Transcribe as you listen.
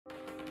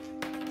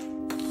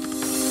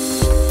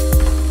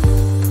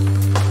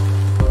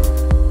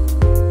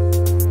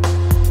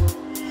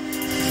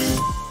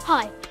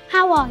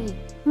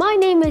My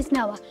name is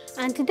Noah,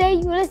 and today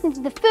you're listening to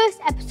the first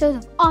episode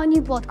of our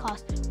new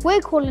podcast. We're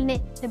calling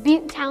it the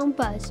Butetown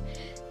Buzz.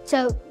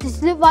 So this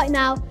is it right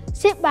now.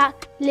 Sit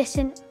back,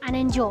 listen, and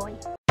enjoy.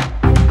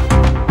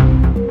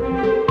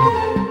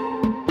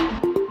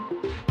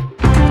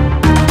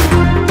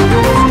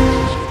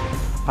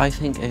 I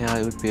think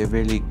AI would be a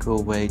really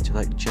cool way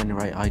to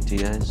generate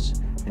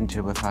ideas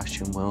into a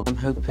fashion world. I'm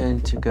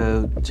hoping to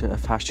go to a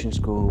fashion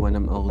school when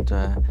I'm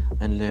older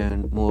and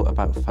learn more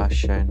about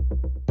fashion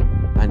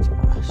and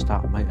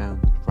start my own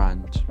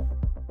brand.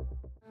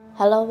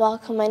 Hello,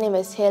 welcome. My name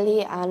is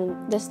Haley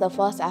and this is the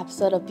first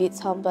episode of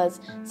Butetown Buzz.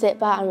 Sit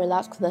back and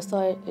relax because the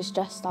story is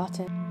just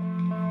starting.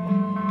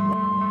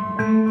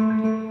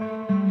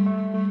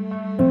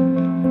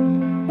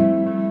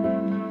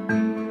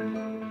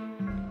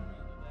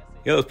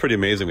 Yeah, it was pretty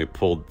amazing. We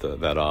pulled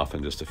that off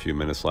in just a few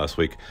minutes last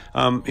week.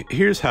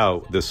 Here's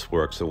how this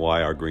works and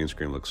why our green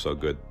screen looks so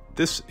good.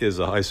 This is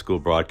a high school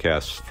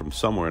broadcast from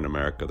somewhere in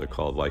America. They're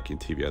called Viking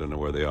TV. I don't know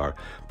where they are.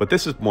 But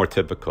this is more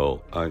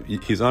typical.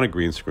 He's on a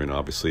green screen,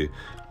 obviously,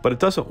 but it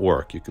doesn't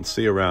work. You can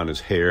see around his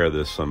hair,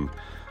 there's some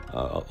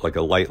like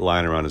a light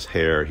line around his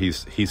hair.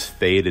 He's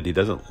faded. He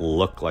doesn't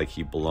look like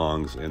he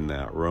belongs in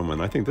that room.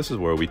 And I think this is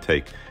where we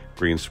take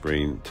green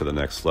screen to the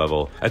next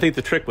level. I think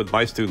the trick with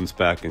my students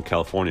back in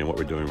California and what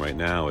we're doing right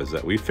now is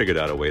that we figured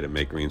out a way to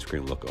make green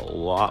screen look a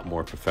lot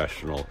more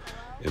professional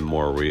and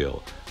more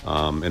real.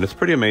 And it's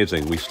pretty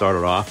amazing. We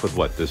started off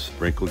with this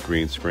wrinkled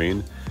green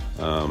screen.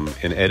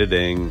 In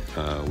editing,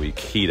 we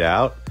keyed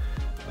out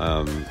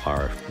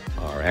our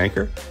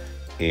anchor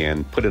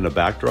and put in a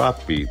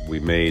backdrop. We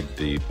made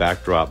the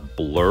backdrop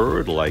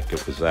blurred, like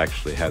it was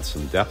actually had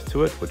some depth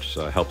to it, which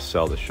helped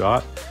sell the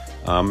shot.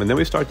 And then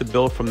we started to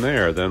build from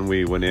there. Then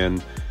we went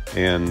in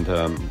and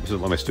this is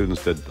what my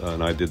students did,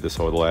 and I did this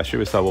over the last year.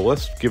 We thought, well,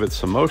 let's give it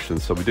some motion.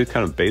 So we did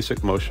kind of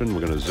basic motion.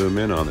 We're going to zoom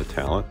in on the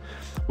talent,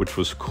 which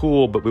was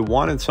cool, but we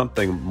wanted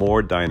something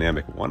more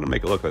dynamic. We wanted to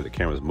make it look like the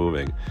camera's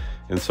moving.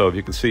 And so if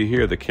you can see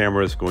here, the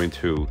camera is going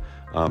to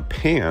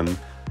pan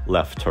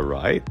left to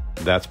right.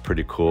 That's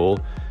pretty cool.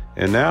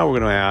 And now we're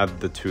going to add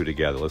the two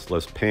together.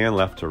 Let's pan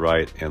left to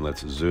right and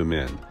let's zoom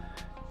in.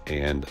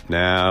 And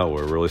now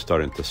we're really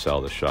starting to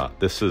sell the shot.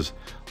 This is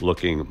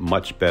looking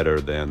much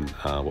better than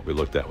what we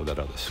looked at with that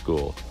other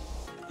school.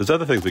 There's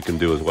other things we can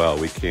do as well.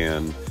 We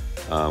can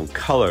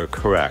color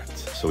correct.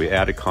 So we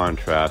added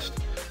contrast,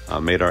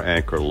 made our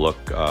anchor look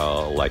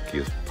like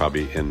he's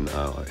probably in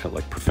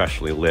like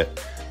professionally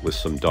lit with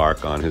some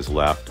dark on his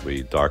left.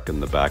 We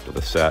darkened the back of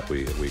the set.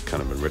 We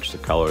kind of enriched the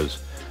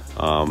colors.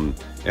 And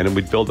then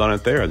we build on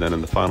it there. And then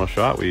in the final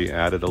shot, we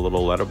added a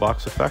little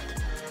letterbox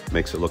effect.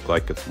 Makes it look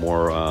like it's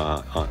more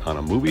on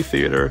a movie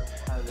theater.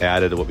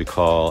 Added what we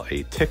call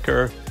a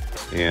ticker,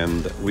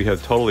 and we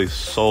have totally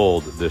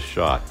sold this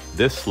shot.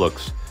 This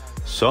looks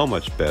so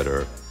much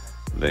better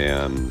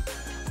than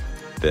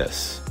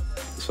this.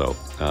 So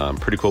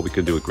pretty cool. We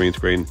can do it green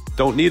screen.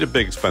 Don't need a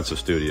big expensive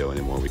studio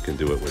anymore. We can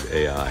do it with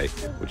AI,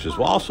 which is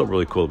also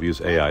really cool. We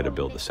use AI to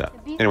build the set.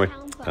 Anyway,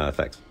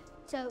 thanks.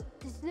 So